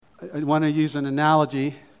want to use an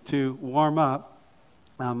analogy to warm up.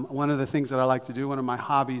 One of the things that I like to do, one of my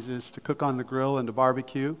hobbies, is to cook on the grill and to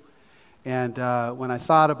barbecue. And when I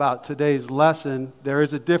thought about today's lesson, there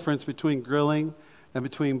is a difference between grilling and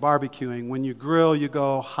between barbecuing. When you grill, you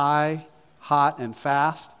go high, hot, and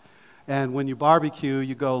fast. And when you barbecue,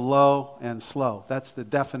 you go low and slow. That's the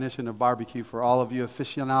definition of barbecue for all of you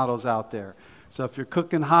aficionados out there. So if you're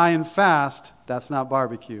cooking high and fast, that's not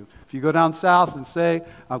barbecue. If you go down south and say,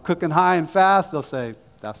 I'm cooking high and fast, they'll say,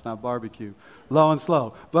 that's not barbecue. Low and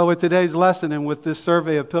slow. But with today's lesson and with this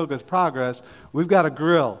survey of Pilgrim's Progress, we've got a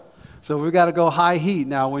grill. So we've got to go high heat.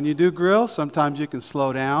 Now, when you do grill, sometimes you can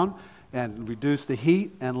slow down and reduce the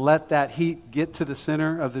heat and let that heat get to the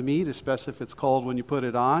center of the meat, especially if it's cold when you put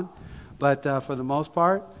it on. But for the most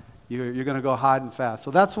part, you're going to go hot and fast.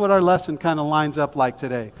 So that's what our lesson kind of lines up like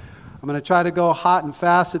today. I'm going to try to go hot and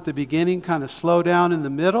fast at the beginning, kind of slow down in the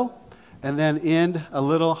middle, and then end a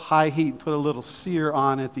little high heat, put a little sear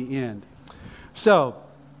on at the end. So,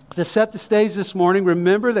 to set the stage this morning,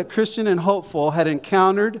 remember that Christian and Hopeful had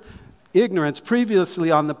encountered ignorance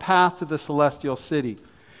previously on the path to the celestial city.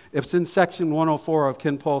 It's in section 104 of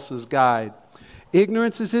Ken Pulse's guide.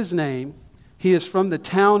 Ignorance is his name. He is from the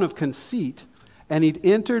town of Conceit, and he'd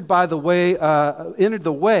entered the way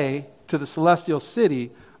to the celestial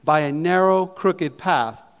city by a narrow, crooked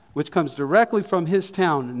path, which comes directly from his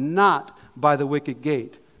town, not by the wicket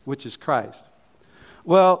gate, which is Christ.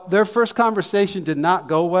 Well, their first conversation did not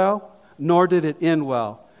go well, nor did it end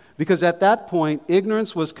well, because at that point,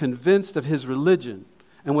 ignorance was convinced of his religion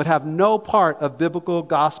and would have no part of biblical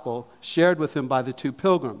gospel shared with him by the two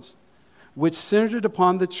pilgrims, which centered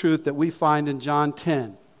upon the truth that we find in John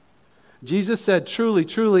 10. Jesus said, "Truly,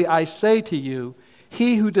 truly, I say to you,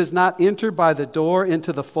 he who does not enter by the door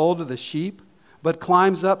into the fold of the sheep, but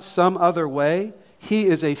climbs up some other way, he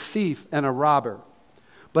is a thief and a robber.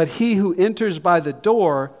 But he who enters by the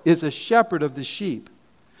door is a shepherd of the sheep.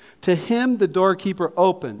 To him the doorkeeper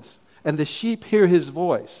opens, and the sheep hear his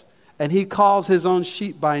voice, and he calls his own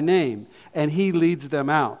sheep by name, and he leads them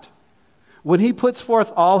out. When he puts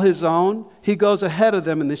forth all his own, he goes ahead of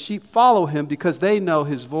them, and the sheep follow him because they know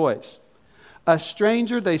his voice. A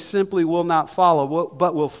stranger they simply will not follow,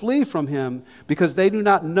 but will flee from him because they do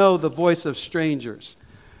not know the voice of strangers."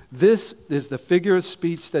 This is the figure of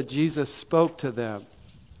speech that Jesus spoke to them.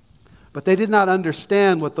 But they did not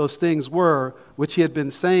understand what those things were which he had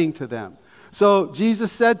been saying to them. So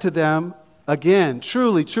Jesus said to them again,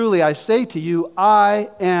 "Truly, truly, I say to you, I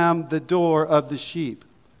am the door of the sheep.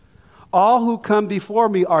 All who come before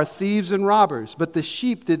me are thieves and robbers, but the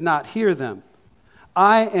sheep did not hear them.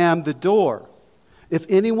 I am the door. If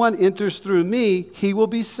anyone enters through me, he will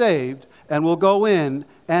be saved and will go in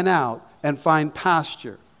and out and find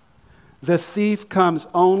pasture. The thief comes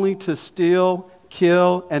only to steal,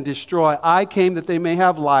 kill, and destroy. I came that they may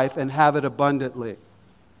have life and have it abundantly."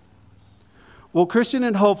 Will Christian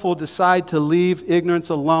and Hopeful decide to leave ignorance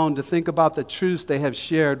alone to think about the truths they have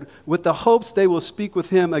shared with the hopes they will speak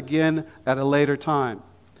with him again at a later time?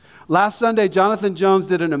 Last Sunday, Jonathan Jones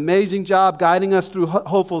did an amazing job guiding us through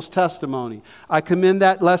Hopeful's testimony. I commend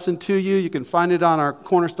that lesson to you. You can find it on our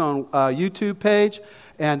Cornerstone YouTube page,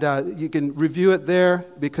 and you can review it there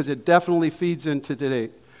because it definitely feeds into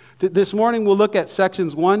today. This morning, we'll look at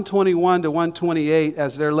sections 121 to 128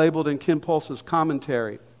 as they're labeled in Ken Pulse's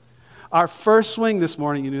commentary. Our first swing this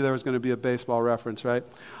morning, you knew there was going to be a baseball reference, right?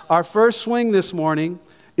 Our first swing this morning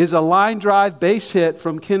is a line drive base hit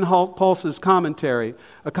from Ken Pulse's commentary,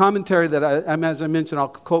 a commentary that, as I mentioned, I'll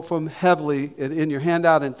quote from heavily in your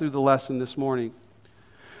handout and through the lesson this morning.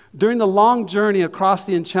 During the long journey across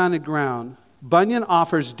the enchanted ground, Bunyan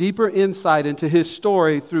offers deeper insight into his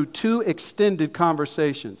story through two extended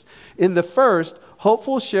conversations. In the first,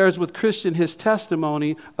 Hopeful shares with Christian his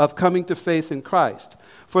testimony of coming to faith in Christ.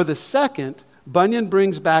 For the second, Bunyan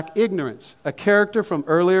brings back ignorance, a character from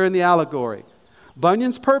earlier in the allegory.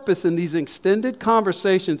 Bunyan's purpose in these extended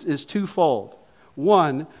conversations is twofold.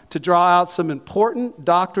 One, to draw out some important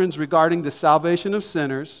doctrines regarding the salvation of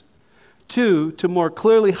sinners. Two, to more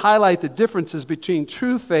clearly highlight the differences between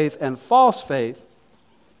true faith and false faith.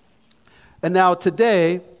 And now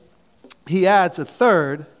today, he adds a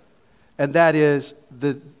third, and that is,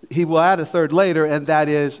 he will add a third later, and that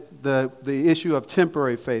is the issue of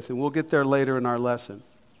temporary faith. And we'll get there later in our lesson.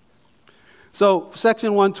 So,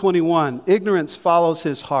 section 121, ignorance follows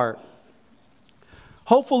his heart.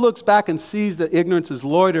 Hopeful looks back and sees that ignorance is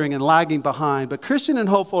loitering and lagging behind, but Christian and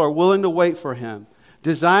Hopeful are willing to wait for him,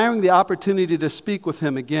 desiring the opportunity to speak with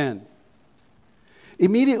him again.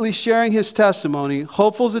 Immediately sharing his testimony,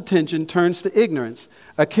 Hopeful's attention turns to ignorance,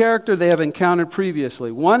 a character they have encountered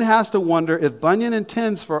previously. One has to wonder if Bunyan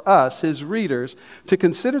intends for us, his readers, to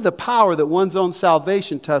consider the power that one's own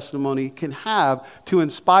salvation testimony can have to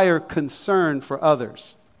inspire concern for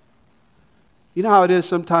others. You know how it is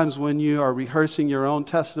sometimes when you are rehearsing your own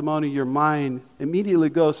testimony, your mind immediately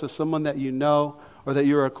goes to someone that you know or that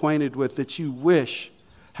you're acquainted with that you wish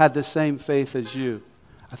had the same faith as you.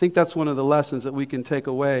 I think that's one of the lessons that we can take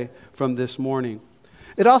away from this morning.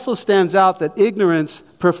 It also stands out that ignorance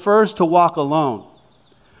prefers to walk alone,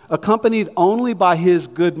 accompanied only by his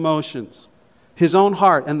good motions, his own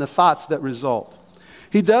heart, and the thoughts that result.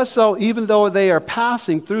 He does so even though they are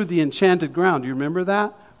passing through the enchanted ground. Do you remember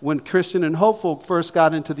that? When Christian and Hopeful first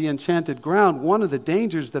got into the enchanted ground, one of the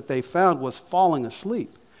dangers that they found was falling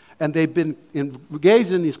asleep. And they've been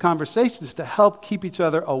engaged in these conversations to help keep each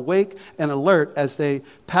other awake and alert as they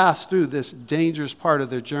pass through this dangerous part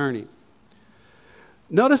of their journey.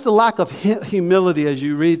 Notice the lack of humility as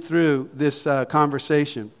you read through this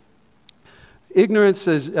conversation. Ignorance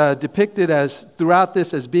is depicted as throughout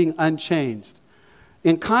this as being unchanged.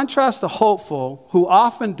 In contrast to Hopeful, who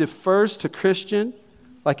often defers to Christian,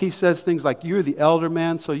 like he says things like, "You're the elder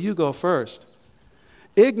man, so you go first."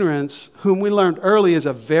 Ignorance, whom we learned early is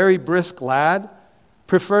a very brisk lad,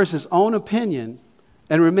 prefers his own opinion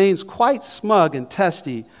and remains quite smug and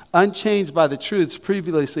testy, unchanged by the truths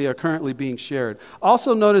previously or currently being shared.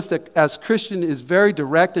 Also notice that as Christian is very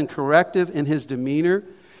direct and corrective in his demeanor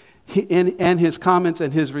and his comments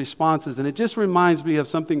and his responses. And it just reminds me of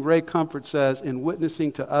something Ray Comfort says in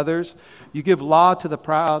witnessing to others. You give law to the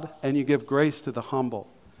proud and you give grace to the humble.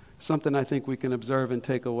 Something I think we can observe and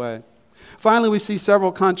take away. Finally, we see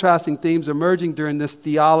several contrasting themes emerging during this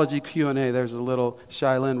theology Q&A. There's a little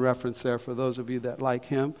Shylin reference there for those of you that like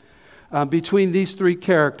him. Between these three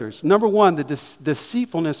characters. Number one, the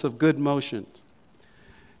deceitfulness of good motions.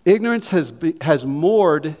 Ignorance has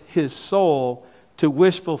moored his soul to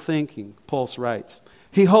wishful thinking, Pulse writes.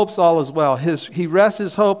 He hopes all is well. He rests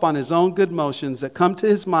his hope on his own good motions that come to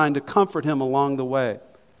his mind to comfort him along the way.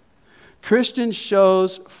 Christian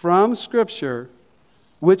shows from Scripture,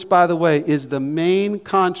 which, by the way, is the main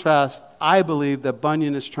contrast, I believe, that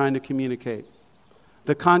Bunyan is trying to communicate.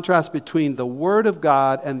 The contrast between the Word of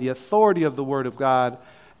God and the authority of the Word of God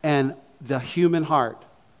and the human heart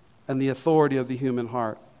and the authority of the human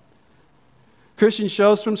heart. Christian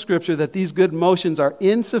shows from Scripture that these good motions are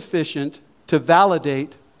insufficient to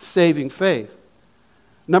validate saving faith.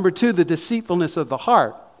 Number two, the deceitfulness of the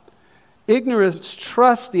heart. Ignorance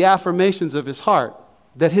trusts the affirmations of his heart,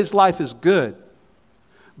 that his life is good.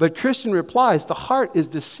 But Christian replies, the heart is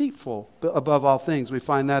deceitful above all things. We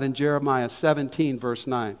find that in Jeremiah 17, verse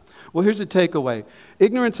 9. Well, here's a takeaway.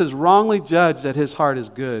 Ignorance has wrongly judged that his heart is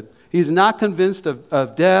good. He's not convinced of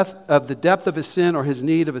the depth of his sin or his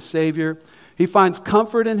need of a Savior. He finds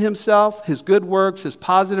comfort in himself, his good works, his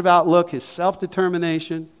positive outlook, his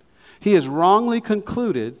self-determination. He has wrongly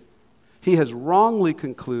concluded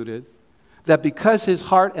that because his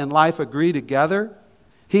heart and life agree together,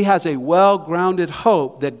 he has a well-grounded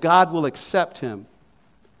hope that God will accept him.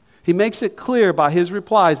 He makes it clear by his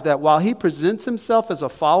replies that while he presents himself as a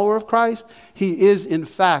follower of Christ, he is in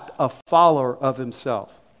fact a follower of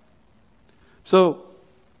himself. So,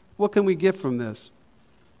 what can we get from this?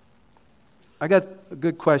 I guess a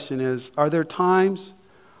good question is, are there times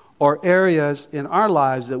or areas in our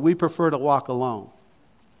lives that we prefer to walk alone?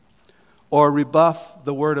 Or rebuff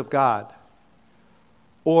the Word of God?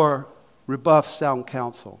 Or rebuff sound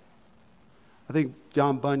counsel? I think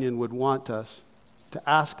John Bunyan would want us to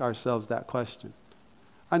ask ourselves that question.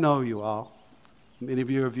 I know you all. Many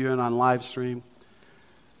of you are viewing on live stream.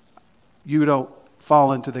 You don't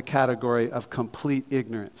fall into the category of complete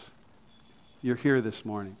ignorance. You're here this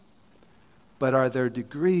morning. But are there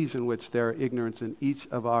degrees in which there are ignorance in each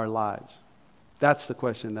of our lives? That's the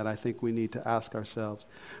question that I think we need to ask ourselves.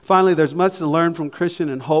 Finally, there's much to learn from Christian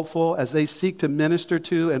and Hopeful as they seek to minister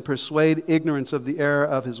to and persuade ignorance of the error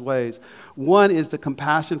of his ways. One is the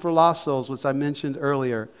compassion for lost souls, which I mentioned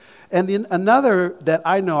earlier. And then another that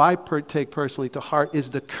I know I take personally to heart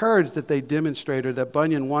is the courage that they demonstrate, or that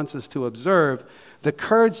Bunyan wants us to observe, the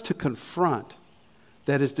courage to confront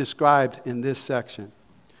that is described in this section.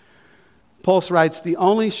 Pulse writes, the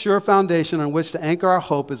only sure foundation on which to anchor our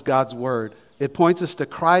hope is God's Word. It points us to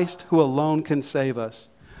Christ, who alone can save us.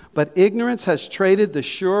 But ignorance has traded the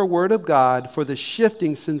sure Word of God for the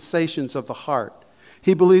shifting sensations of the heart.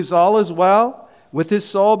 He believes all is well with his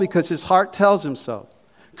soul because his heart tells him so.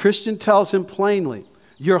 Christian tells him plainly,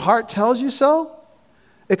 your heart tells you so?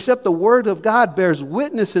 Except the Word of God bears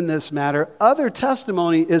witness in this matter, other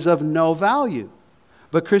testimony is of no value.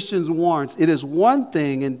 But Christians warns, it is one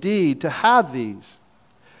thing indeed to have these,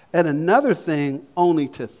 and another thing only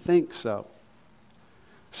to think so.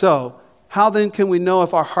 So, how then can we know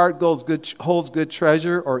if our heart holds good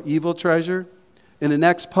treasure or evil treasure? In the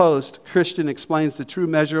next post, Christian explains the true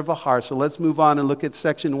measure of the heart. So let's move on and look at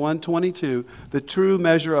section 122, the true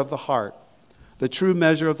measure of the heart. The true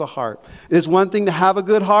measure of the heart. It is one thing to have a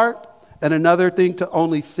good heart, and another thing to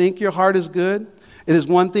only think your heart is good. It is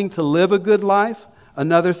one thing to live a good life,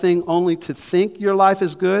 another thing only to think your life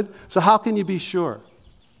is good. So how can you be sure?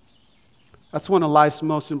 That's one of life's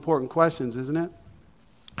most important questions, isn't it?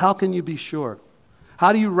 How can you be sure?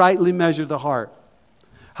 How do you rightly measure the heart?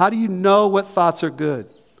 How do you know what thoughts are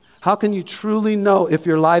good? How can you truly know if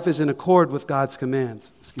your life is in accord with God's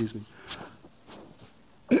commands? Excuse me.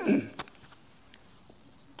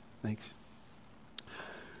 Thanks.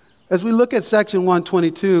 As we look at section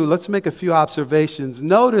 122, let's make a few observations.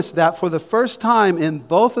 Notice that for the first time in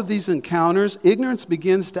both of these encounters, ignorance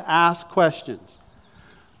begins to ask questions.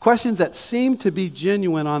 Questions that seem to be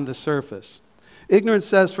genuine on the surface. Ignorance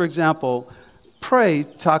says, for example, pray,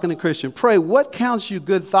 talking to Christian, pray, what counts you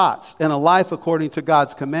good thoughts in a life according to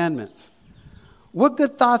God's commandments? What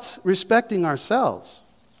good thoughts respecting ourselves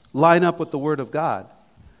line up with the Word of God?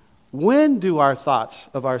 When do our thoughts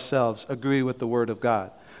of ourselves agree with the Word of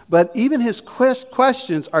God? But even his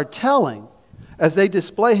questions are telling as they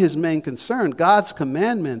display his main concern, God's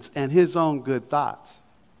commandments and his own good thoughts.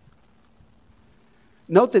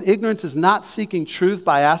 Note that ignorance is not seeking truth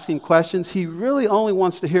by asking questions. He really only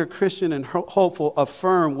wants to hear Christian and hopeful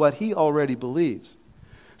affirm what he already believes.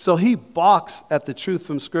 So he balks at the truth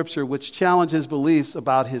from Scripture, which challenges beliefs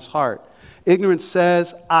about his heart. Ignorance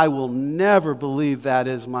says, I will never believe that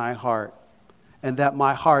is my heart, and that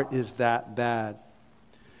my heart is that bad.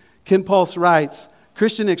 Ken Pulse writes,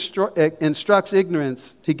 Christian instructs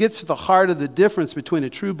ignorance. He gets to the heart of the difference between a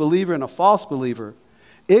true believer and a false believer.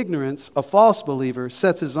 Ignorance, a false believer,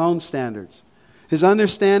 sets his own standards. His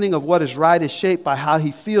understanding of what is right is shaped by how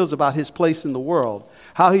he feels about his place in the world,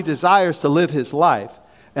 how he desires to live his life,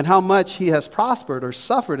 and how much he has prospered or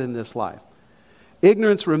suffered in this life.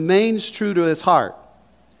 Ignorance remains true to his heart.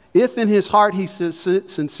 If in his heart he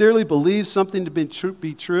sincerely believes something to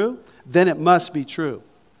be true, then it must be true.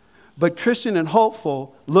 But Christian and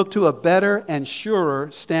hopeful look to a better and surer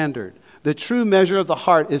standard. The true measure of the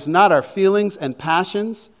heart is not our feelings and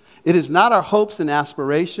passions. It is not our hopes and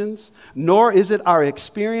aspirations, nor is it our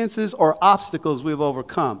experiences or obstacles we've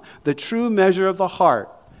overcome. The true measure of the heart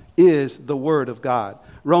is the Word of God.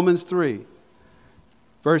 Romans 3,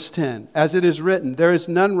 verse 10, as it is written, there is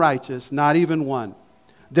none righteous, not even one.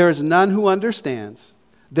 There is none who understands.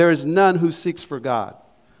 There is none who seeks for God.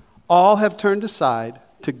 All have turned aside.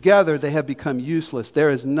 Together they have become useless.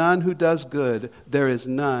 There is none who does good. There is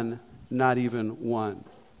none, not even one.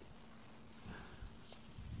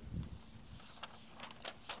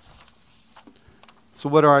 So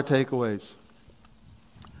what are our takeaways?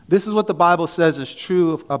 This is what the Bible says is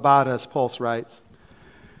true about us, Pulse writes.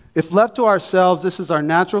 If left to ourselves, this is our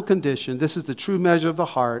natural condition. This is the true measure of the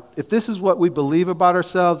heart. If this is what we believe about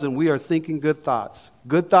ourselves, then we are thinking good thoughts.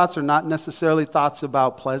 Good thoughts are not necessarily thoughts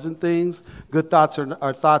about pleasant things. Good thoughts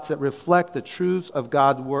are thoughts that reflect the truths of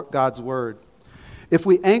God's Word. If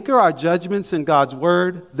we anchor our judgments in God's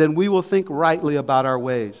Word, then we will think rightly about our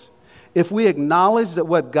ways. If we acknowledge that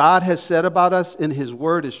what God has said about us in His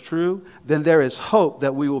Word is true, then there is hope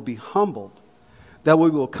that we will be humbled, that we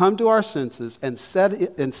will come to our senses and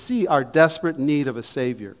see our desperate need of a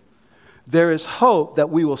Savior. There is hope that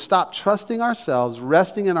we will stop trusting ourselves,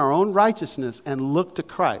 resting in our own righteousness, and look to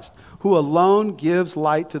Christ, who alone gives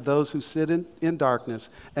light to those who sit in darkness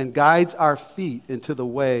and guides our feet into the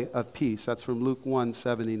way of peace. That's from Luke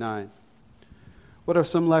 1:79. What are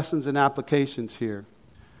some lessons and applications here?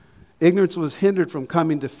 Ignorance was hindered from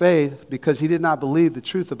coming to faith because he did not believe the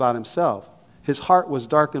truth about himself. His heart was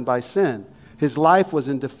darkened by sin. His life was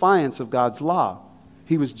in defiance of God's law.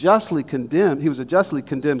 He was justly condemned. He was a justly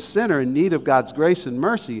condemned sinner in need of God's grace and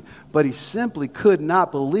mercy, but he simply could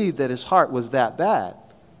not believe that his heart was that bad.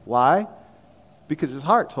 Why? Because his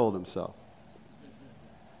heart told him so.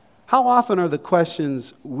 How often are the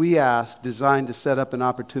questions we ask designed to set up an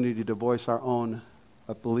opportunity to voice our own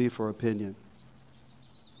belief or opinion?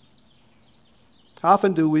 How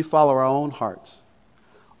often do we follow our own hearts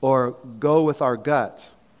or go with our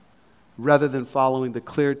guts rather than following the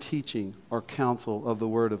clear teaching or counsel of the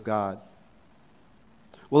Word of God?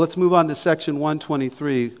 Well, let's move on to section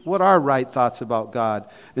 123. What are right thoughts about God?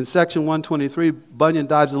 In section 123, Bunyan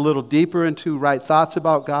dives a little deeper into right thoughts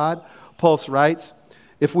about God. Pulse writes,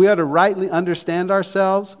 if we are to rightly understand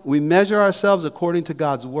ourselves, we measure ourselves according to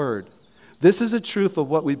God's Word. This is a truth of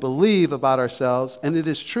what we believe about ourselves, and it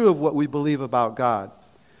is true of what we believe about God.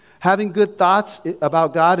 Having good thoughts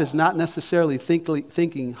about God is not necessarily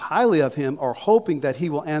thinking highly of Him or hoping that He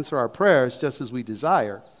will answer our prayers just as we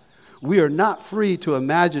desire. We are not free to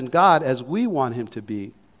imagine God as we want Him to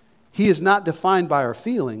be. He is not defined by our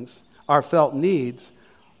feelings, our felt needs,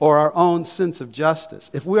 or our own sense of justice.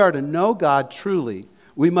 If we are to know God truly,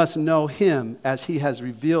 we must know Him as He has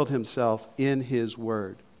revealed Himself in His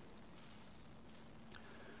Word.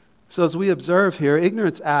 So as we observe here,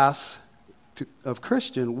 ignorance asks of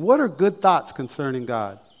Christian, what are good thoughts concerning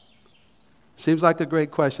God? Seems like a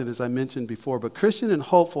great question, as I mentioned before, but Christian and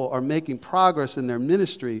hopeful are making progress in their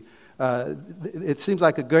ministry. It seems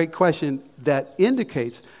like a great question that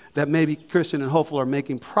indicates that maybe Christian and hopeful are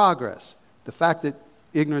making progress. The fact that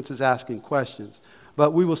ignorance is asking questions.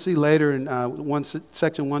 But we will see later in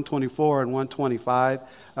section 124 and 125,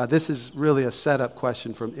 this is really a setup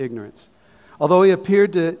question from ignorance. Although he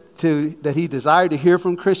appeared that he desired to hear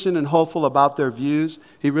from Christian and hopeful about their views,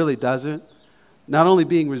 he really doesn't. Not only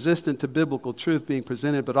being resistant to biblical truth being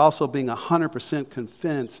presented, but also being 100%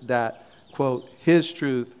 convinced that, quote, his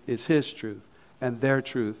truth is his truth and their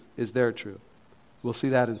truth is their truth. We'll see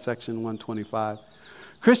that in section 125.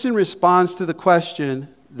 Christian responds to the question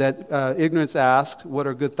that ignorance asked, what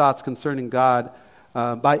are good thoughts concerning God,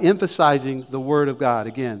 by emphasizing the Word of God.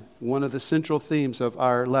 Again, one of the central themes of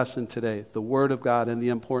our lesson today, the Word of God and the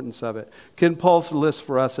importance of it. Ken Pulse lists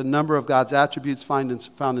for us a number of God's attributes found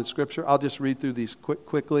in Scripture. I'll just read through these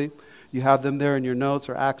quickly. You have them there in your notes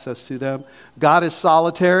or access to them. God is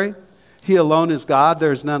solitary. He alone is God.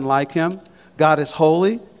 There is none like Him. God is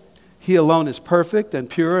holy. He alone is perfect and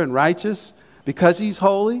pure and righteous. Because He's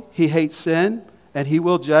holy, He hates sin, and He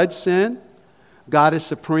will judge sin. God is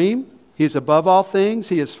supreme. He is above all things.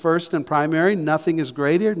 He is first and primary. Nothing is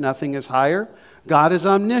greater. Nothing is higher. God is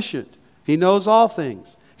omniscient. He knows all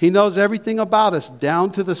things. He knows everything about us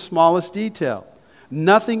down to the smallest detail.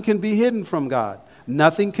 Nothing can be hidden from God.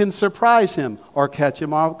 Nothing can surprise Him or catch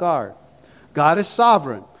Him off guard. God is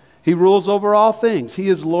sovereign. He rules over all things. He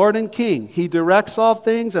is Lord and King. He directs all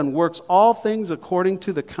things and works all things according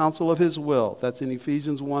to the counsel of His will. That's in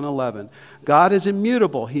Ephesians 1:11. God is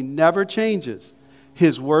immutable. He never changes.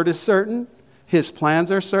 His word is certain. His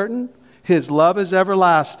plans are certain. His love is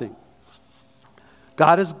everlasting.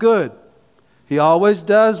 God is good. He always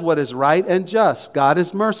does what is right and just. God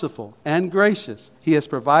is merciful and gracious. He has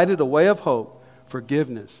provided a way of hope,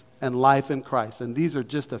 forgiveness, and life in Christ. And these are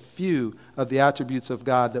just a few of the attributes of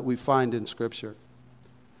God that we find in Scripture.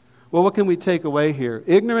 Well, what can we take away here?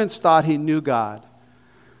 Ignorance thought he knew God,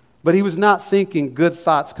 but he was not thinking good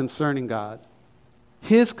thoughts concerning God.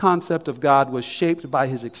 His concept of God was shaped by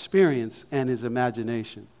his experience and his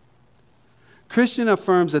imagination. Christian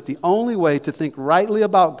affirms that the only way to think rightly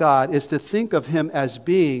about God is to think of Him as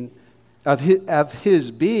being, of his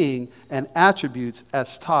being and attributes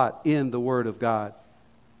as taught in the Word of God.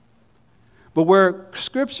 But where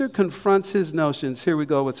Scripture confronts his notions, here we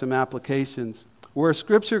go with some applications. Where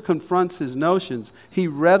Scripture confronts his notions, he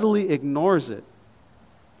readily ignores it.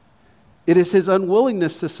 It is his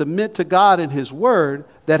unwillingness to submit to God and His Word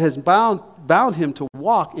that has bound him to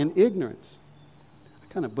walk in ignorance.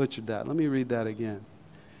 I kind of butchered that. Let me read that again.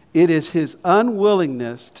 It is his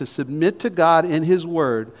unwillingness to submit to God and His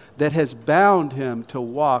Word that has bound him to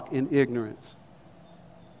walk in ignorance.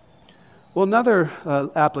 Well, another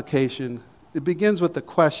application, it begins with the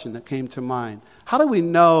question that came to mind. How do we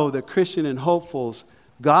know that Christian and hopeful's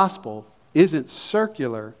gospel isn't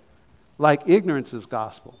circular like ignorance's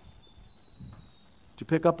gospel? Did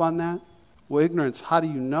you pick up on that? Well, ignorance, how do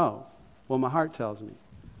you know? Well, my heart tells me.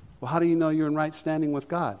 Well, how do you know you're in right standing with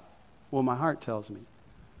God? Well, my heart tells me.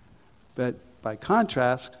 But by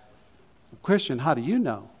contrast, Christian, how do you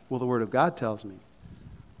know? Well, the Word of God tells me.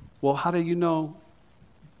 Well, how do you know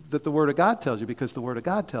that the Word of God tells you? Because the Word of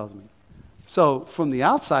God tells me. So from the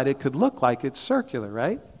outside, it could look like it's circular,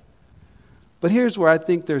 right? But here's where I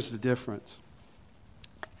think there's the difference.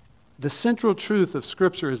 The central truth of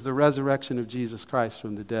Scripture is the resurrection of Jesus Christ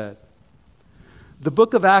from the dead. The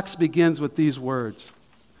book of Acts begins with these words.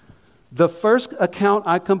 The first account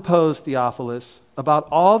I composed, Theophilus, about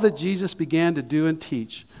all that Jesus began to do and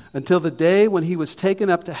teach until the day when He was taken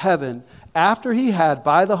up to heaven after He had,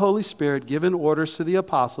 by the Holy Spirit, given orders to the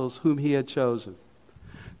apostles whom He had chosen.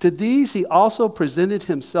 To these He also presented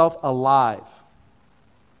Himself alive.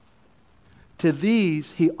 To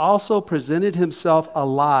these He also presented Himself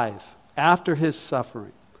alive after His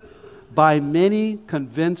suffering by many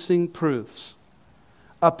convincing proofs,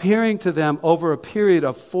 appearing to them over a period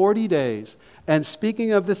of 40 days and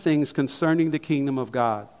speaking of the things concerning the kingdom of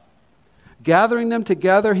God. Gathering them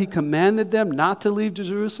together, he commanded them not to leave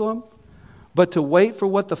Jerusalem, but to wait for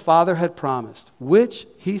what the Father had promised, which,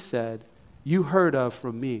 he said, you heard of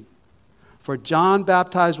from me. For John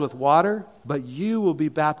baptized with water, but you will be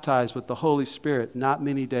baptized with the Holy Spirit not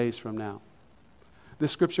many days from now.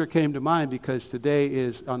 This scripture came to mind because today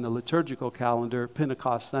is, on the liturgical calendar,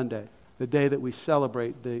 Pentecost Sunday, the day that we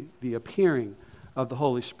celebrate the appearing of the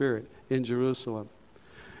Holy Spirit in Jerusalem.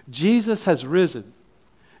 Jesus has risen.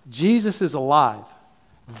 Jesus is alive.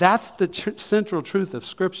 That's the central truth of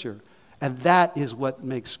Scripture, and that is what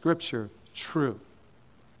makes Scripture true.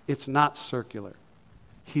 It's not circular.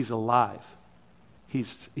 He's alive.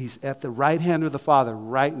 He's at the right hand of the Father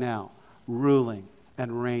right now, ruling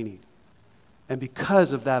and reigning. And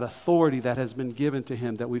because of that authority that has been given to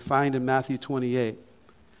him that we find in Matthew 28,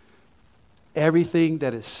 everything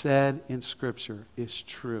that is said in Scripture is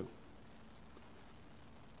true.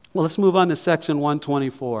 Well, let's move on to section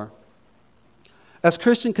 124. As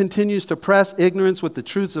Christian continues to press ignorance with the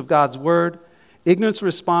truths of God's word, ignorance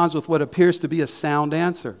responds with what appears to be a sound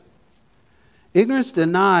answer. Ignorance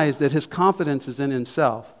denies that his confidence is in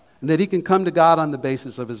himself and that he can come to God on the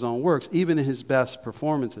basis of his own works, even in his best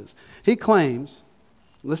performances. He claims,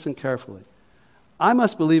 listen carefully, I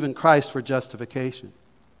must believe in Christ for justification.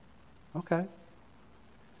 Okay.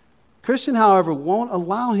 Christian, however, won't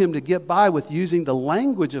allow him to get by with using the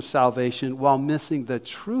language of salvation while missing the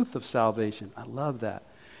truth of salvation. I love that.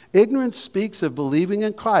 Ignorance speaks of believing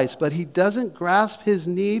in Christ, but he doesn't grasp his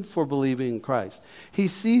need for believing in Christ. He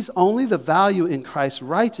sees only the value in Christ's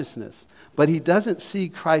righteousness, but he doesn't see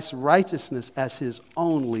Christ's righteousness as his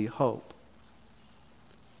only hope.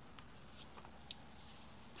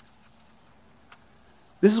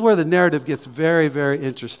 This is where the narrative gets very, very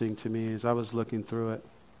interesting to me as I was looking through it.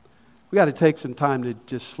 We got to take some time to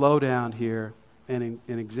just slow down here and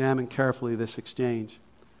examine carefully this exchange.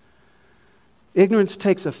 Ignorance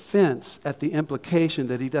takes offense at the implication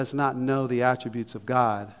that he does not know the attributes of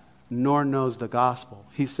God, nor knows the gospel.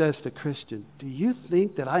 He says to Christian, do you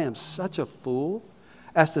think that I am such a fool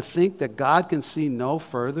as to think that God can see no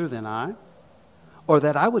further than I? Or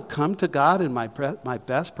that I would come to God in my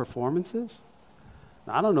best performances?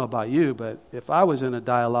 Now, I don't know about you, but if I was in a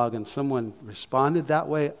dialogue and someone responded that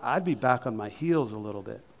way, I'd be back on my heels a little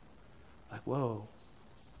bit. Like, whoa,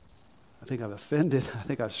 I think I've offended. I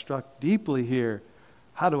think I've struck deeply here.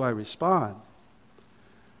 How do I respond?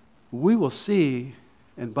 We will see,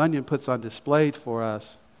 and Bunyan puts on display for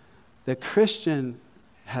us, that Christian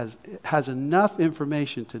has enough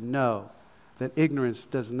information to know that ignorance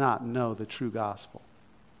does not know the true gospel.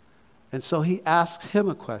 And so he asks him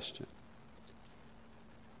a question.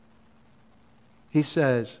 He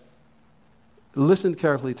says, listen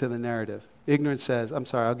carefully to the narrative. Ignorance says, I'm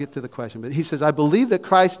sorry, I'll get to the question, but he says, I believe that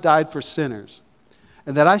Christ died for sinners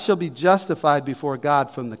and that I shall be justified before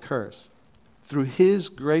God from the curse through his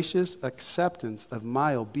gracious acceptance of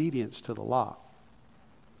my obedience to the law.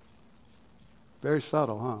 Very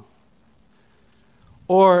subtle, huh?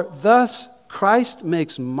 Or thus Christ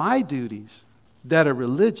makes my duties that are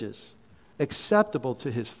religious acceptable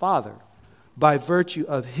to his Father by virtue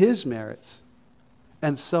of his merits,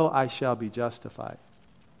 and so I shall be justified.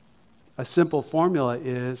 A simple formula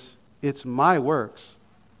is, it's my works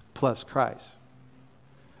plus Christ.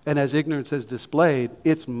 And as ignorance is displayed,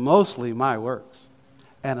 it's mostly my works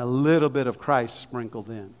and a little bit of Christ sprinkled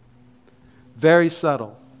in. Very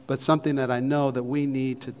subtle, but something that I know that we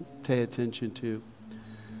need to pay attention to.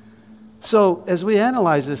 So as we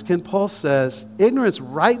analyze this, Ken Paul says, ignorance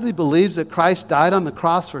rightly believes that Christ died on the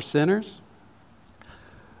cross for sinners.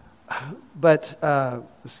 But,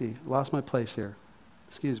 let's see, lost my place here.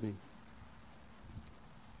 Excuse me.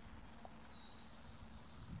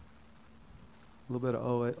 A little bit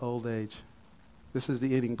of old age. This is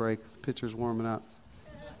the eating break. The pitcher's warming up.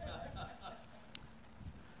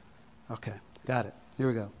 Okay, got it. Here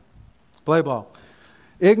we go. Play ball.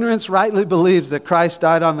 Ignorance rightly believes that Christ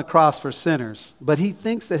died on the cross for sinners, but he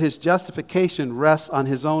thinks that his justification rests on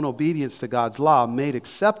his own obedience to God's law, made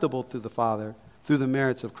acceptable to the Father through the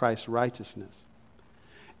merits of Christ's righteousness.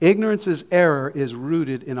 Ignorance's error is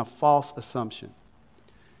rooted in a false assumption.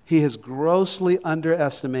 He has grossly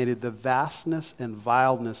underestimated the vastness and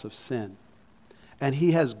vileness of sin, and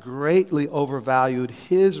he has greatly overvalued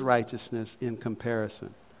his righteousness in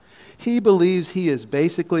comparison. He believes he is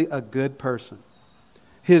basically a good person.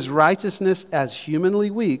 His righteousness as humanly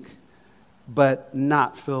weak, but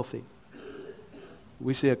not filthy.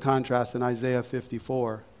 We see a contrast in Isaiah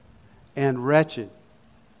 54. And wretched.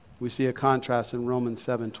 We see a contrast in Romans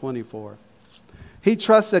 7:24. He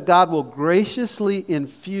trusts that God will graciously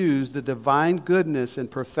infuse the divine goodness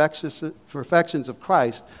and perfections of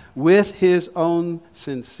Christ with his own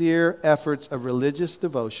sincere efforts of religious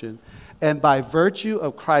devotion, and by virtue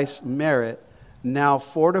of Christ's merit, now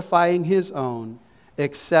fortifying his own,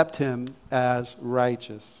 accept him as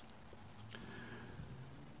righteous.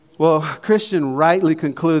 Well, Christian rightly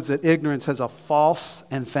concludes that ignorance has a false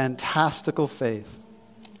and fantastical faith.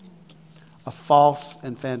 A false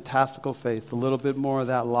and fantastical faith. A little bit more of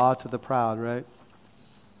that law to the proud, right?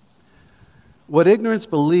 What ignorance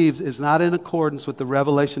believes is not in accordance with the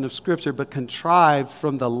revelation of Scripture, but contrived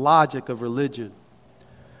from the logic of religion.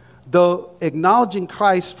 Though acknowledging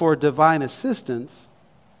Christ for divine assistance,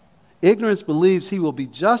 ignorance believes he will be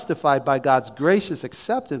justified by God's gracious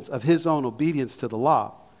acceptance of his own obedience to the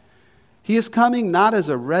law. He is coming not as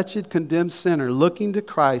a wretched, condemned sinner looking to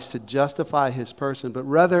Christ to justify his person, but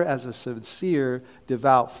rather as a sincere,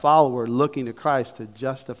 devout follower looking to Christ to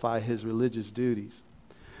justify his religious duties.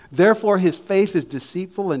 Therefore, his faith is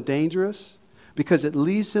deceitful and dangerous because it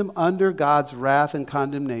leaves him under God's wrath and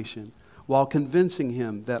condemnation while convincing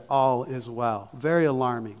him that all is well. Very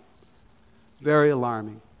alarming. Very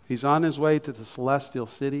alarming. He's on his way to the celestial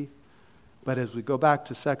city. But as we go back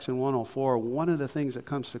to section 104, one of the things that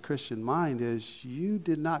comes to Christian mind is you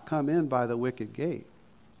did not come in by the wicket gate.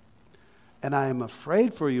 And I am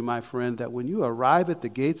afraid for you, my friend, that when you arrive at the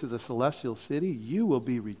gates of the celestial city, you will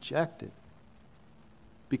be rejected.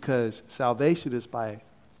 Because salvation is by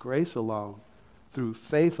grace alone, through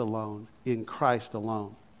faith alone, in Christ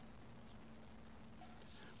alone.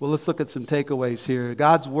 Well, let's look at some takeaways here.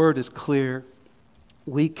 God's word is clear.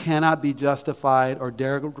 We cannot be justified or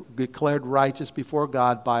declared righteous before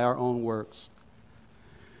God by our own works.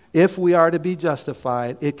 If we are to be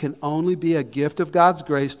justified, it can only be a gift of God's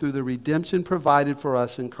grace through the redemption provided for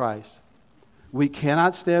us in Christ. We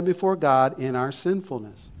cannot stand before God in our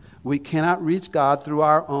sinfulness. We cannot reach God through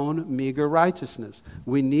our own meager righteousness.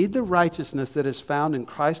 We need the righteousness that is found in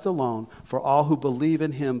Christ alone for all who believe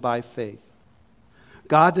in him by faith.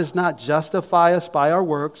 God does not justify us by our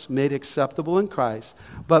works made acceptable in Christ,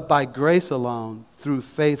 but by grace alone, through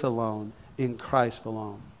faith alone, in Christ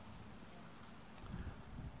alone.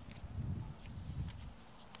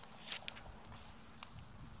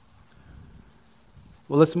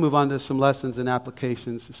 Well, let's move on to some lessons and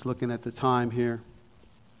applications, just looking at the time here.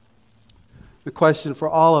 The question for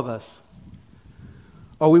all of us,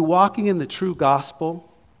 are we walking in the true gospel?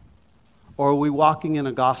 Or are we walking in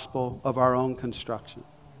a gospel of our own construction?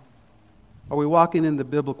 Are we walking in the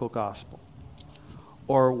biblical gospel?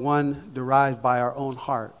 Or one derived by our own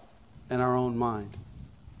heart and our own mind?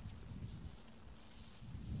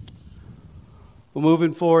 Well,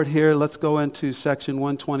 moving forward here, let's go into section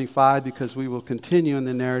 125 because we will continue in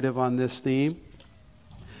the narrative on this theme.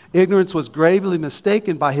 Ignorance was gravely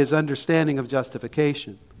mistaken by his understanding of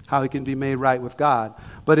justification, how he can be made right with God.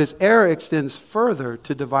 But his error extends further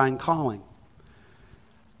to divine calling.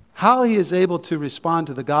 How he is able to respond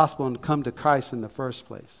to the gospel and come to Christ in the first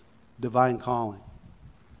place. Divine calling.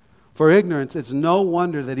 For ignorance, it's no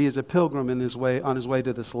wonder that he is a pilgrim on his way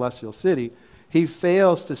to the celestial city. He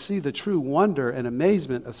fails to see the true wonder and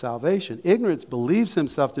amazement of salvation. Ignorance believes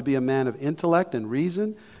himself to be a man of intellect and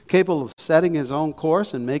reason, capable of setting his own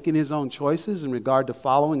course and making his own choices in regard to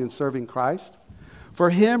following and serving Christ.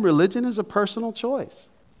 For him, religion is a personal choice,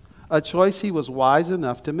 a choice he was wise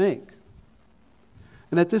enough to make.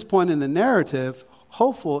 And at this point in the narrative,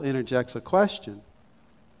 Hopeful interjects a question.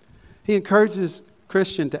 He encourages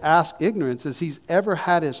Christian to ask ignorance as he's ever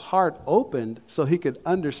had his heart opened so he could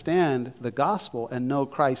understand the gospel and know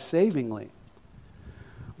Christ savingly.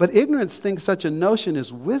 But ignorance thinks such a notion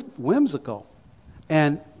is whimsical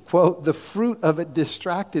and, quote, the fruit of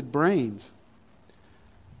distracted brains.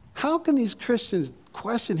 How can these Christians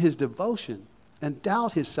question his devotion and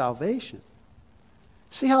doubt his salvation?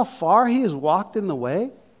 See how far he has walked in the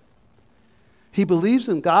way? He believes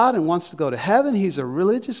in God and wants to go to heaven. He's a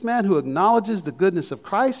religious man who acknowledges the goodness of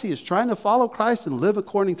Christ. He is trying to follow Christ and live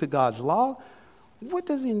according to God's law. What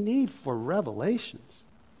does he need for revelations?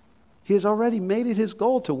 He has already made it his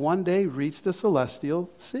goal to one day reach the celestial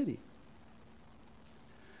city.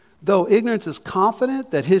 Though ignorance is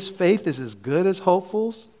confident that his faith is as good as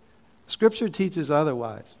Hopeful's, Scripture teaches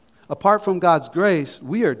otherwise. Apart from God's grace,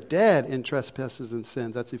 we are dead in trespasses and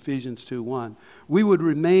sins. That's Ephesians 2:1. We would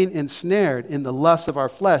remain ensnared in the lusts of our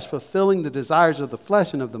flesh, fulfilling the desires of the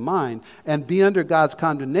flesh and of the mind, and be under God's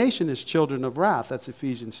condemnation as children of wrath. That's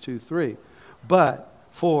Ephesians 2:3. But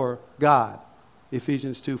for God,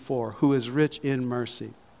 Ephesians 2:4, who is rich in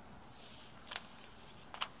mercy.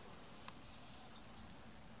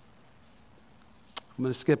 I'm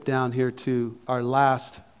going to skip down here to our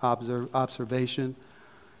last observation.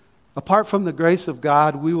 Apart from the grace of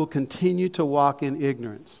God, we will continue to walk in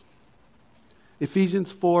ignorance.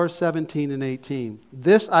 Ephesians 4:17 and 18.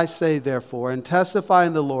 This I say, therefore, and testify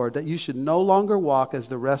in the Lord, that you should no longer walk as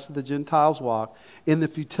the rest of the Gentiles walk, in the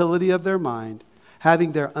futility of their mind,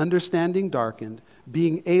 having their understanding darkened,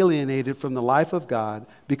 being alienated from the life of God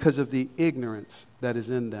because of the ignorance that is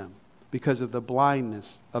in them, because of the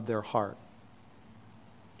blindness of their heart.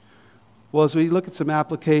 Well, as we look at some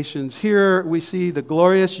applications, here we see the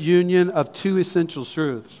glorious union of two essential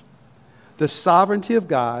truths. The sovereignty of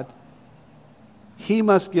God, He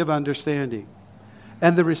must give understanding.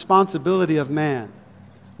 And the responsibility of man,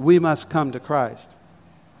 we must come to Christ.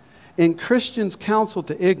 In Christians' counsel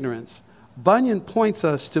to ignorance, Bunyan points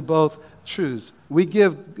us to both truths. We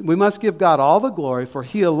must give God all the glory, for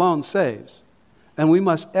He alone saves. And we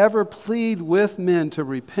must ever plead with men to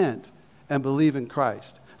repent and believe in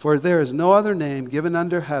Christ. For there is no other name given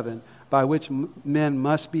under heaven by which men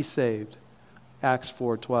must be saved. Acts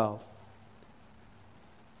 4:12.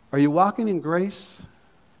 Are you walking in grace,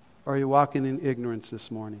 or are you walking in ignorance this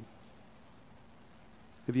morning?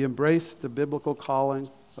 Have you embraced the biblical calling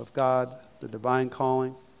of God, the divine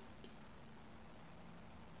calling?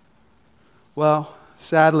 Well,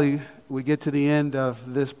 sadly, we get to the end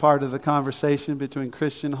of this part of the conversation between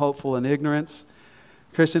Christian, hopeful, and ignorance.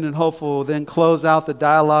 Christian and hopeful will then close out the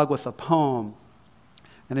dialogue with a poem.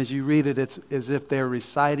 And as you read it, it's as if they're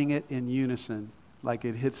reciting it in unison, like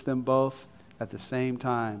it hits them both at the same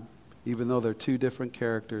time, even though they're two different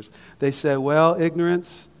characters. They say, well,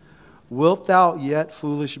 ignorance, wilt thou yet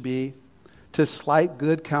foolish be, to slight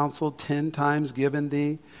good counsel 10 times given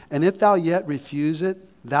thee? And if thou yet refuse it,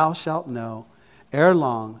 thou shalt know, ere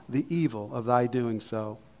long, the evil of thy doing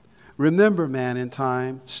so. Remember, man, in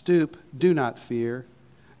time, stoop, do not fear.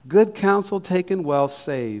 Good counsel taken well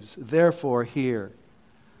saves, therefore hear.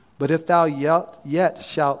 But if thou yet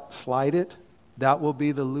shalt slight it, thou wilt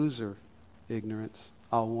be the loser, ignorance,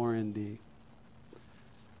 I'll warn thee.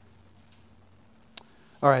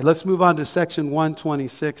 All right, let's move on to section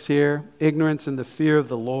 126 here, ignorance and the fear of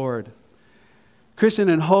the Lord. Christian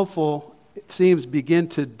and hopeful, it seems, begin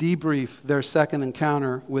to debrief their second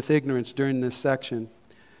encounter with ignorance during this section.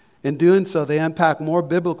 In doing so, they unpack more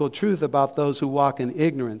biblical truth about those who walk in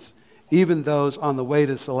ignorance, even those on the way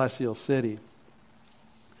to Celestial City.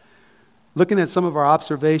 Looking at some of our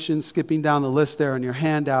observations, skipping down the list there in your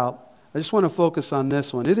handout, I just want to focus on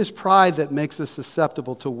this one. It is pride that makes us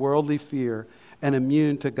susceptible to worldly fear and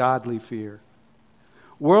immune to godly fear.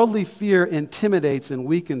 Worldly fear intimidates and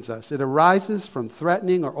weakens us. It arises from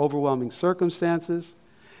threatening or overwhelming circumstances.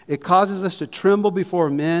 It causes us to tremble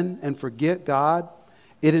before men and forget God.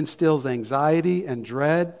 It instills anxiety and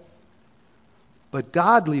dread. But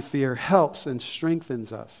godly fear helps and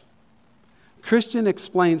strengthens us. Christian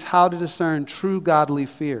explains how to discern true godly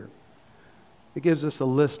fear. It gives us a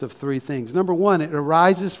list of 3 things. Number 1, it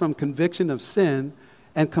arises from conviction of sin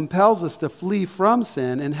and compels us to flee from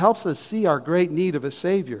sin and helps us see our great need of a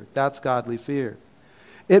Savior. That's godly fear.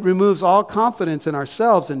 It removes all confidence in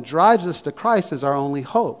ourselves and drives us to Christ as our only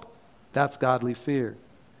hope. That's godly fear.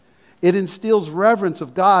 It instills reverence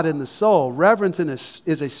of God in the soul. Reverence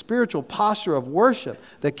is a spiritual posture of worship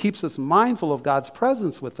that keeps us mindful of God's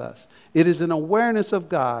presence with us. It is an awareness of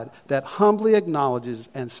God that humbly acknowledges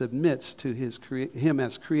and submits to Him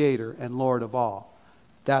as Creator and Lord of all.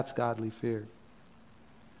 That's godly fear.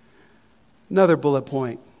 Another bullet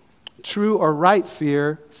point. True or right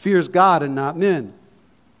fear fears God and not men.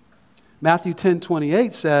 Matthew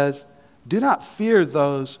 10:28 says, do not fear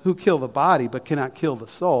those who kill the body but cannot kill the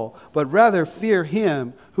soul, but rather fear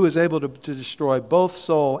Him who is able to destroy both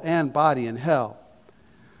soul and body in hell.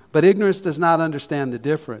 But ignorance does not understand the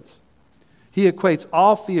difference. He equates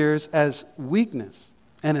all fears as weakness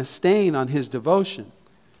and a stain on his devotion.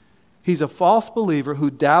 He's a false believer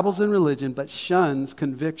who dabbles in religion but shuns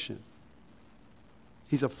conviction.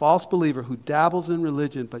 He's a false believer who dabbles in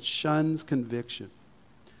religion but shuns conviction.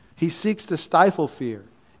 He seeks to stifle fear,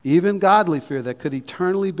 even godly fear that could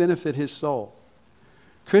eternally benefit his soul.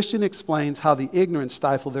 Christian explains how the ignorant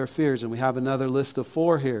stifle their fears, and we have another list of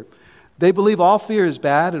 4 here. They believe all fear is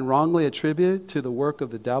bad and wrongly attributed to the work of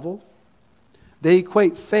the devil. They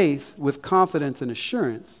equate faith with confidence and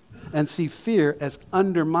assurance and see fear as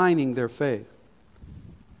undermining their faith.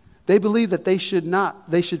 They believe that they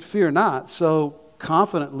should fear not, so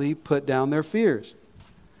confidently put down their fears.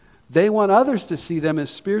 They want others to see them as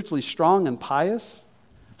spiritually strong and pious,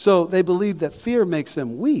 so they believe that fear makes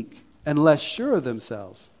them weak and less sure of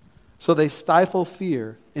themselves. So they stifle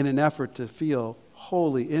fear in an effort to feel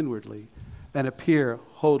holy inwardly and appear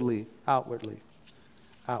holy outwardly.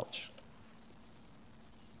 Ouch.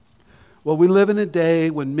 Well, we live in a day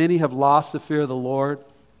when many have lost the fear of the Lord.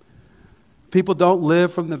 People don't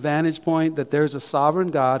live from the vantage point that there's a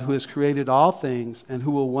sovereign God who has created all things and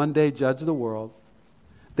who will one day judge the world.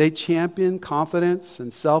 They champion confidence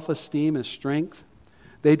and self-esteem as strength.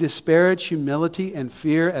 They disparage humility and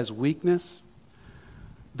fear as weakness.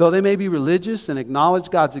 Though they may be religious and acknowledge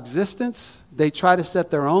God's existence, they try to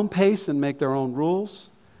set their own pace and make their own rules.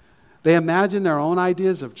 They imagine their own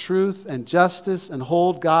ideas of truth and justice and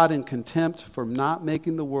hold God in contempt for not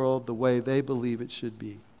making the world the way they believe it should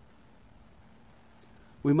be.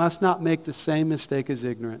 We must not make the same mistake as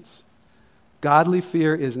ignorance. Godly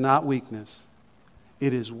fear is not weakness.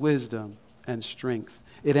 It is wisdom and strength.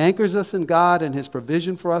 It anchors us in God and His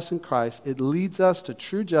provision for us in Christ. It leads us to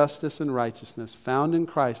true justice and righteousness found in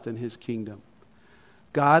Christ and His kingdom.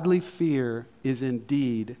 Godly fear is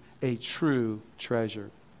indeed a true treasure.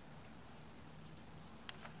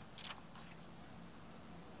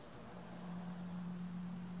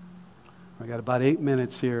 I got about 8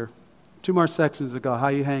 minutes here. 2 more sections to go. How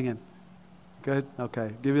you hanging? Good?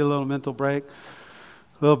 Okay. Give you a little mental break. A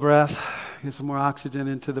little breath. Get some more oxygen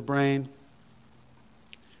into the brain.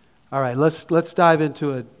 All right, let's dive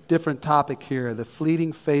into a different topic here, the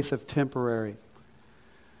fleeting faith of temporary.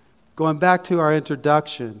 Going back to our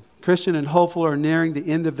introduction, Christian and hopeful are nearing the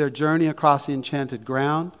end of their journey across the enchanted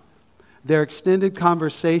ground. Their extended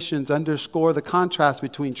conversations underscore the contrast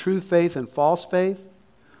between true faith and false faith.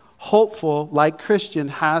 Hopeful, like Christian,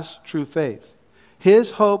 has true faith.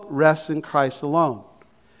 His hope rests in Christ alone.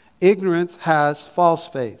 Ignorance has false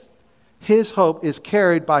faith. His hope is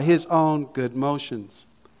carried by his own good motions.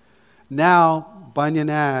 Now, Bunyan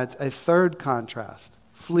adds a third contrast,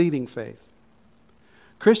 fleeting faith.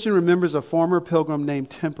 Christian remembers a former pilgrim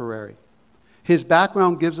named Temporary. His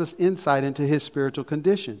background gives us insight into his spiritual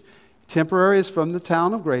condition. Temporary is from the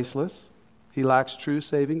town of Graceless. He lacks true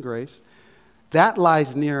saving grace. That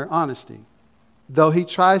lies near honesty, though he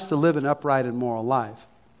tries to live an upright and moral life.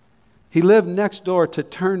 He lived next door to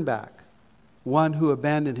Turnback, one who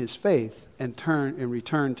abandoned his faith and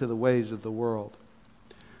returned to the ways of the world.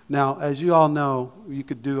 Now, as you all know, you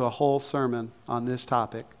could do a whole sermon on this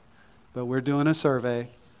topic, but we're doing a survey,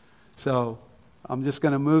 so I'm just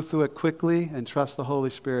going to move through it quickly and trust the Holy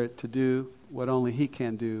Spirit to do what only He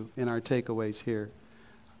can do in our takeaways here.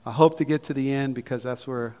 I hope to get to the end because that's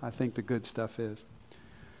where I think the good stuff is.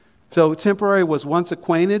 So Temporary was once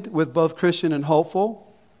acquainted with both Christian and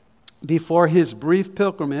hopeful. Before his brief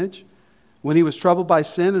pilgrimage, when he was troubled by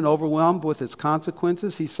sin and overwhelmed with its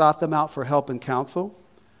consequences, he sought them out for help and counsel.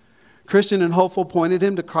 Christian and hopeful pointed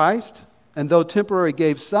him to Christ, and though Temporary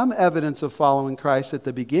gave some evidence of following Christ at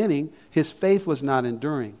the beginning, his faith was not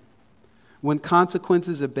enduring. When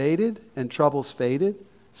consequences abated and troubles faded,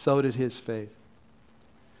 so did his faith.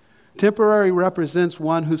 Temporary represents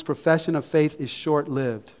one whose profession of faith is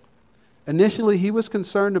short-lived. Initially, he was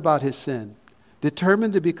concerned about his sin,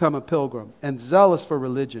 determined to become a pilgrim, and zealous for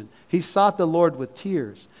religion. He sought the Lord with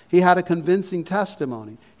tears. He had a convincing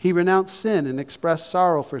testimony. He renounced sin and expressed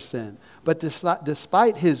sorrow for sin. But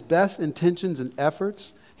despite his best intentions and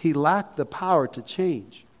efforts, he lacked the power to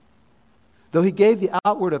change. Though he gave the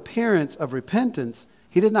outward appearance of repentance,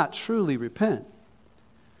 he did not truly repent.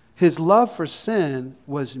 His love for sin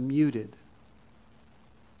was muted.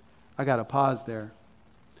 I got to pause there,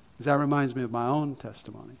 because that reminds me of my own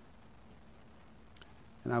testimony.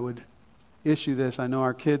 And I would issue this. I know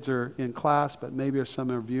our kids are in class, but maybe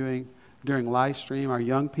some are viewing during live stream, our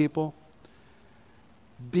young people.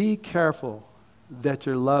 Be careful that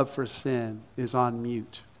your love for sin is on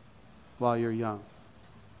mute while you're young.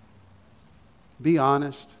 Be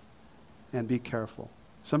honest and be careful.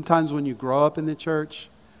 Sometimes when you grow up in the church,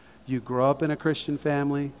 you grow up in a Christian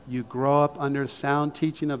family, you grow up under sound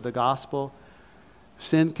teaching of the gospel,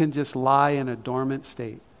 sin can just lie in a dormant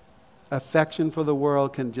state. Affection for the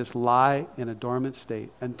world can just lie in a dormant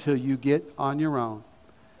state until you get on your own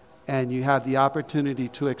and you have the opportunity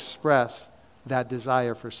to express that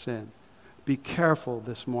desire for sin. Be careful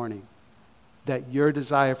this morning that your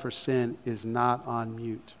desire for sin is not on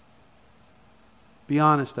mute. Be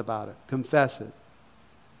honest about it. Confess it.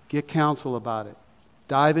 Get counsel about it.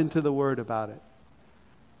 Dive into the Word about it.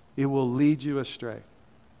 It will lead you astray.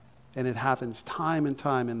 And it happens time and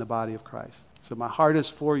time in the body of Christ. So my heart is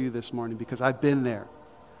for you this morning because I've been there.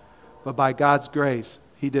 But by God's grace,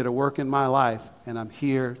 He did a work in my life, and I'm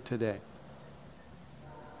here today.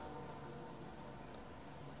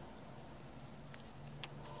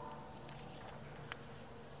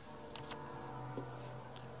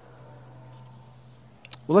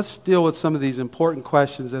 Well, let's deal with some of these important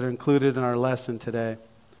questions that are included in our lesson today.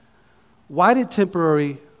 Why did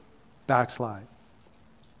temporary backslide?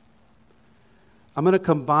 I'm going to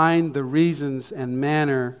combine the reasons and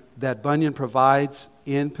manner that Bunyan provides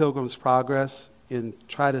in Pilgrim's Progress and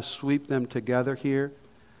try to sweep them together here.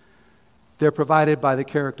 They're provided by the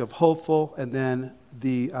character of hopeful, and then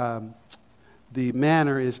the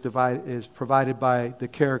manner is provided by the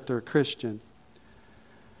character Christian.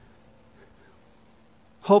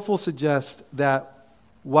 Hopeful suggests that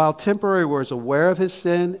while temporary was aware of his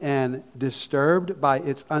sin and disturbed by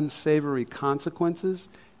its unsavory consequences,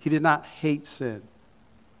 he did not hate sin.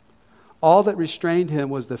 All that restrained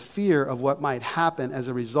him was the fear of what might happen as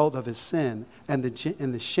a result of his sin and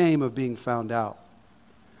the shame of being found out.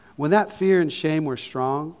 When that fear and shame were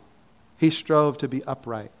strong, he strove to be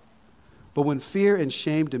upright. But when fear and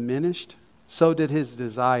shame diminished, so did his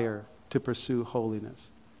desire to pursue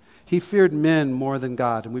holiness. He feared men more than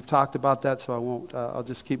God, and we've talked about that, so I won't. I'll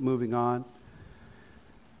just keep moving on.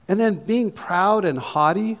 And then being proud and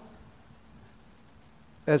haughty,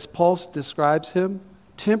 as Paul describes him,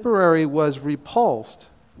 temporary was repulsed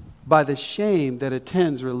by the shame that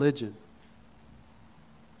attends religion.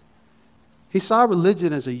 He saw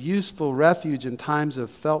religion as a useful refuge in times of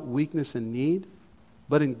felt weakness and need,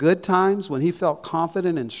 but in good times, when he felt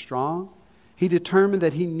confident and strong, he determined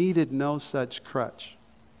that he needed no such crutch.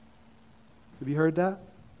 Have you heard that?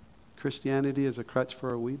 Christianity is a crutch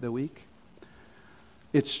for the weak.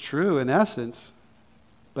 It's true in essence,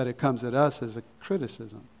 but it comes at us as a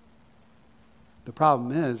criticism. The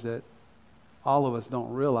problem is that all of us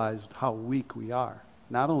don't realize how weak we are.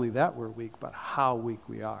 Not only that we're weak, but how weak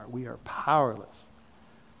we are. We are powerless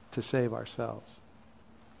to save ourselves.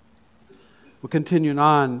 We're continuing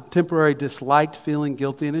on. Temporary disliked feeling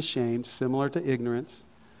guilty and ashamed, similar to ignorance.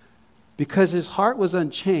 Because his heart was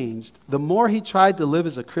unchanged, the more he tried to live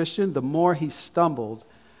as a Christian, the more he stumbled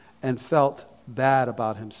and felt bad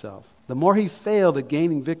about himself. The more he failed at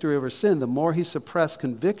gaining victory over sin, the more he suppressed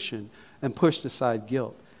conviction and pushed aside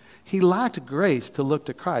guilt. He lacked grace to look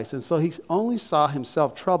to Christ, and so he only saw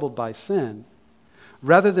himself troubled by sin.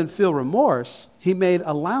 Rather than feel remorse, he made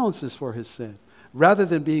allowances for his sin. Rather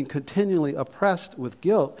than being continually oppressed with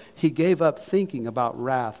guilt, he gave up thinking about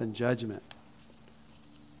wrath and judgment.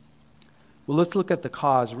 Well, let's look at the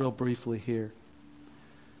cause real briefly here.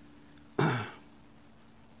 The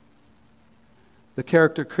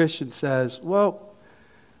character Christian says, well,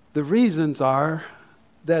 the reasons are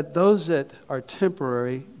that those that are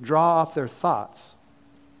temporary draw off their thoughts,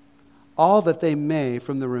 all that they may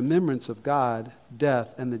from the remembrance of God,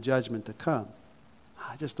 death, and the judgment to come.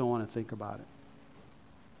 I just don't want to think about it.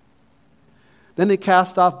 Then they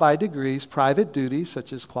cast off by degrees private duties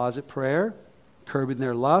such as closet prayer, curbing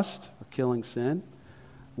their lust or killing sin,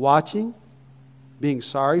 watching, being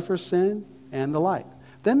sorry for sin, and the like.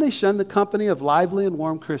 Then they shun the company of lively and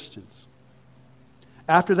warm Christians.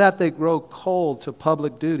 After that, they grow cold to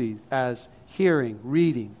public duty as hearing,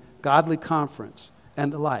 reading, godly conference,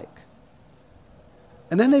 and the like.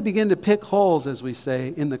 And then they begin to pick holes, as we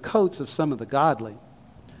say, in the coats of some of the godly,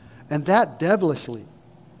 and that devilishly,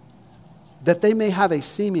 that they may have a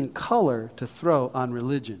seeming color to throw on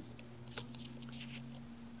religion.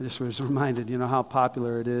 I just was reminded, how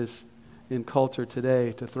popular it is in culture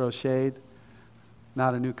today to throw shade.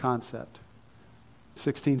 Not a new concept.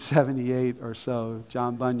 1678 or so,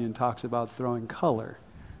 John Bunyan talks about throwing color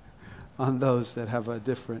on those that have a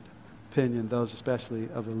different opinion, those especially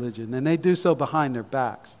of religion. And they do so behind their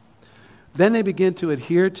backs. Then they begin to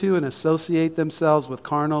adhere to and associate themselves with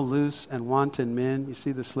carnal, loose, and wanton men. You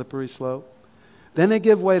see the slippery slope? Then they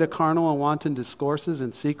give way to carnal and wanton discourses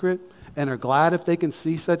in secret and are glad if they can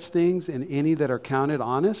see such things in any that are counted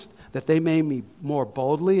honest, that they may be more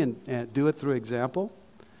boldly and do it through example.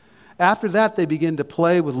 After that, they begin to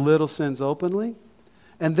play with little sins openly,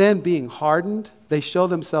 and then being hardened, they show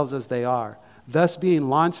themselves as they are, thus being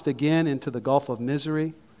launched again into the gulf of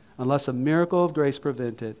misery. Unless a miracle of grace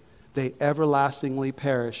prevent it, they everlastingly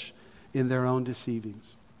perish in their own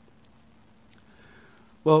deceivings.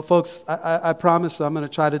 Well, folks, I promise I'm going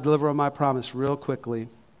to try to deliver on my promise real quickly.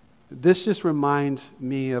 This just reminds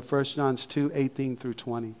me of 1 John 2:18 through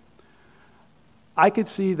 20. I could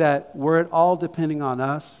see that were it all depending on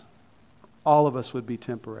us, all of us would be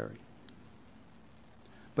temporary.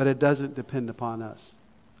 But it doesn't depend upon us.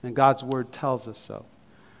 And God's word tells us so.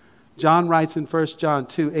 John writes in 1 John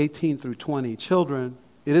 2:18 through 20, "Children,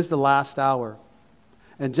 it is the last hour.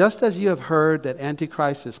 And just as you have heard that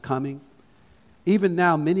Antichrist is coming, even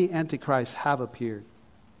now many Antichrists have appeared.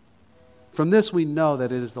 From this we know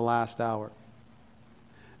that it is the last hour.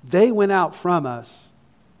 They went out from us,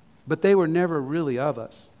 but they were never really of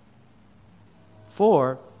us.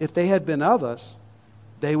 For if they had been of us,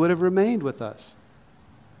 they would have remained with us.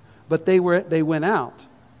 But they went out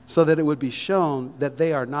so that it would be shown that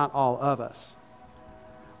they are not all of us.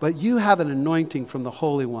 But you have an anointing from the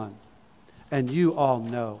Holy One, and you all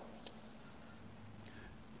know.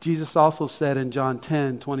 Jesus also said in John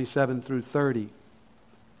 10:27 through 30,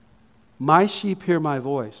 my sheep hear my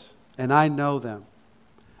voice, and I know them,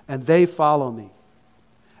 and they follow me.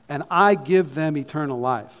 And I give them eternal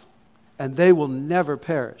life, and they will never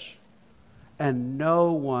perish, and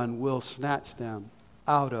no one will snatch them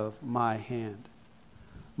out of my hand.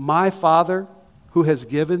 My Father, who has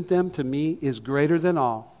given them to me, is greater than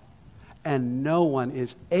all, and no one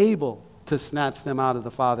is able to snatch them out of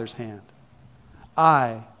the Father's hand.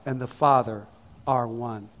 I and the Father are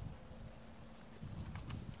one.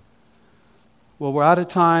 Well, we're out of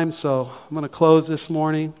time, so I'm going to close this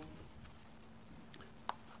morning.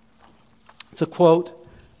 It's a quote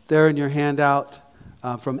there in your handout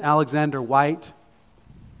from Alexander White.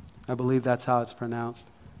 I believe that's how it's pronounced.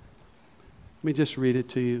 Let me just read it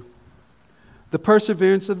to you. The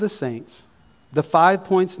perseverance of the saints, the 5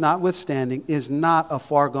 points notwithstanding, is not a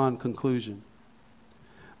foregone conclusion.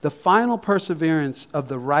 The final perseverance of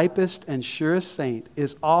the ripest and surest saint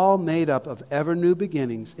is all made up of ever new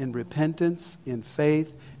beginnings in repentance, in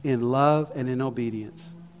faith, in love, and in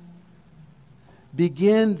obedience.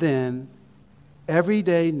 Begin then every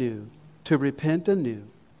day new, to repent anew,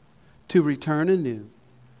 to return anew,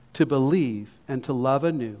 to believe and to love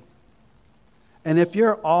anew. And if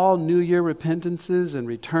your all New Year repentances and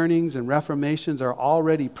returnings and reformations are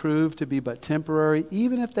already proved to be but temporary,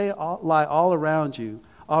 even if they lie all around you,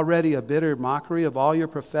 already a bitter mockery of all your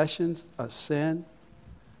professions of sin,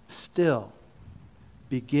 still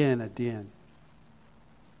begin again.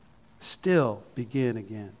 Still begin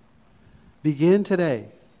again. Begin today.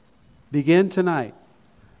 Begin tonight.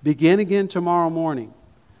 Begin again tomorrow morning.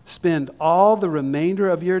 Spend all the remainder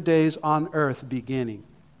of your days on earth beginning.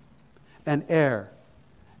 And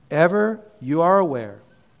ever you are aware,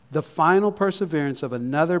 the final perseverance of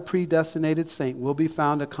another predestinated saint will be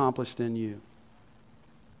found accomplished in you.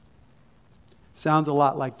 Sounds a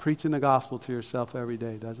lot like preaching the gospel to yourself every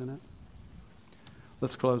day, doesn't it?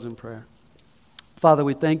 Let's close in prayer. Father,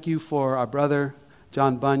 we thank you for our brother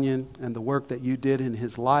John Bunyan and the work that you did in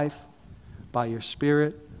his life by your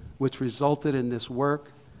Spirit, which resulted in this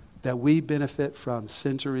work that we benefit from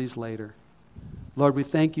centuries later. Lord, we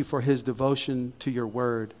thank you for his devotion to your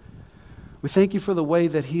word. We thank you for the way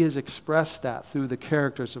that he has expressed that through the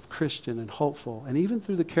characters of Christian and hopeful, and even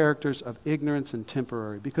through the characters of ignorance and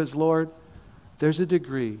temporary. Because, Lord, there's a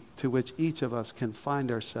degree to which each of us can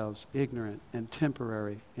find ourselves ignorant and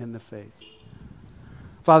temporary in the faith.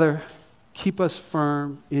 Father, keep us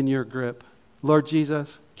firm in your grip. Lord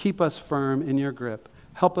Jesus, keep us firm in your grip.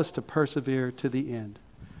 Help us to persevere to the end.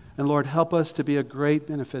 And Lord, help us to be a great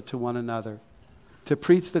benefit to one another, to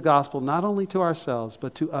preach the gospel not only to ourselves,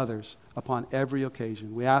 but to others upon every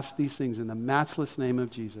occasion. We ask these things in the matchless name of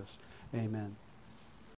Jesus. Amen.